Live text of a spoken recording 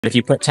If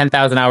you put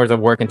 10,000 hours of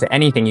work into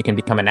anything, you can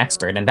become an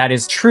expert. And that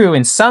is true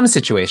in some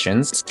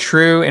situations. It's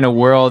true in a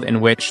world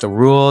in which the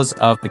rules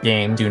of the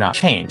game do not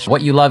change.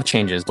 What you love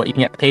changes. What you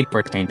can get paid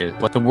for changes.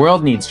 What the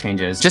world needs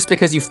changes. Just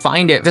because you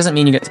find it doesn't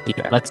mean you get to keep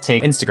it. Let's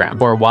take Instagram.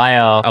 For a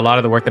while, a lot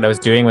of the work that I was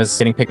doing was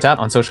getting picked up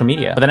on social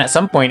media. But then at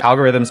some point,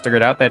 algorithms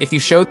figured out that if you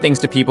showed things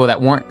to people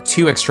that weren't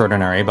too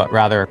extraordinary, but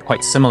rather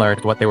quite similar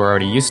to what they were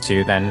already used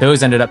to, then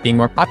those ended up being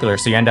more popular.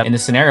 So you end up in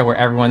this scenario where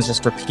everyone's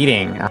just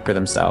repeating after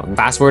themselves.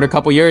 Fast forward a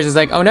couple years, it's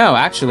like, oh no,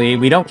 actually,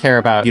 we don't care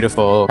about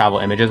beautiful travel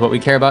images. What we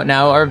care about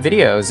now are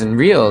videos and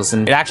reels.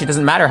 And it actually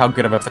doesn't matter how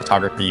good of a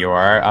photographer you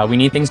are. We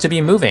need things to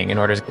be moving in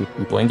order to keep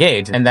people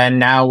engaged. And then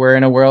now we're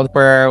in a world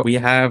where we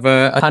have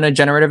a ton of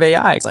generative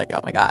AI. It's like, oh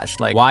my gosh,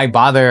 like why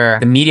bother?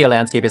 The media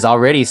landscape is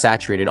already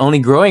saturated, only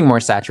growing more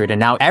saturated.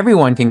 Now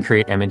everyone can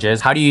create images.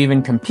 How do you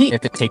even compete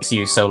if it takes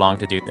you so long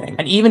to do things?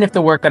 And even if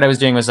the work that I was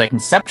doing was like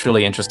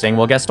conceptually interesting,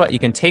 well, guess what? You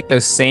can take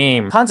those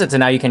same concepts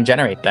and now you can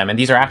generate them. And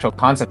these are actual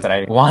concepts that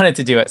I wanted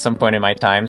to do at some point in my time.